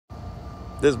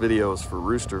This video is for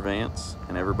Rooster Vance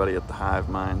and everybody at the Hive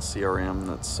Mind CRM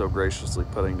that's so graciously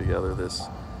putting together this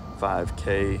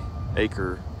 5K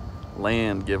acre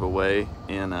land giveaway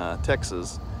in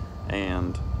Texas.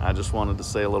 And I just wanted to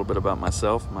say a little bit about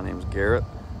myself. My name is Garrett.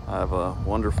 I have a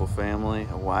wonderful family,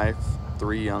 a wife,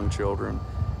 3 young children,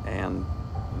 and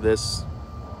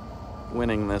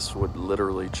winning this would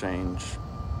literally change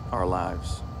our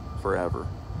lives forever.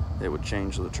 It would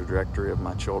change the trajectory of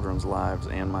my children's lives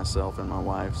and myself and my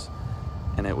wife's,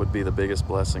 and it would be the biggest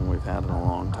blessing we've had in a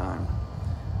long time.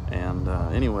 And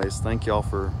anyways, thank y'all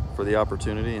for the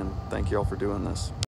opportunity, and thank y'all for doing this.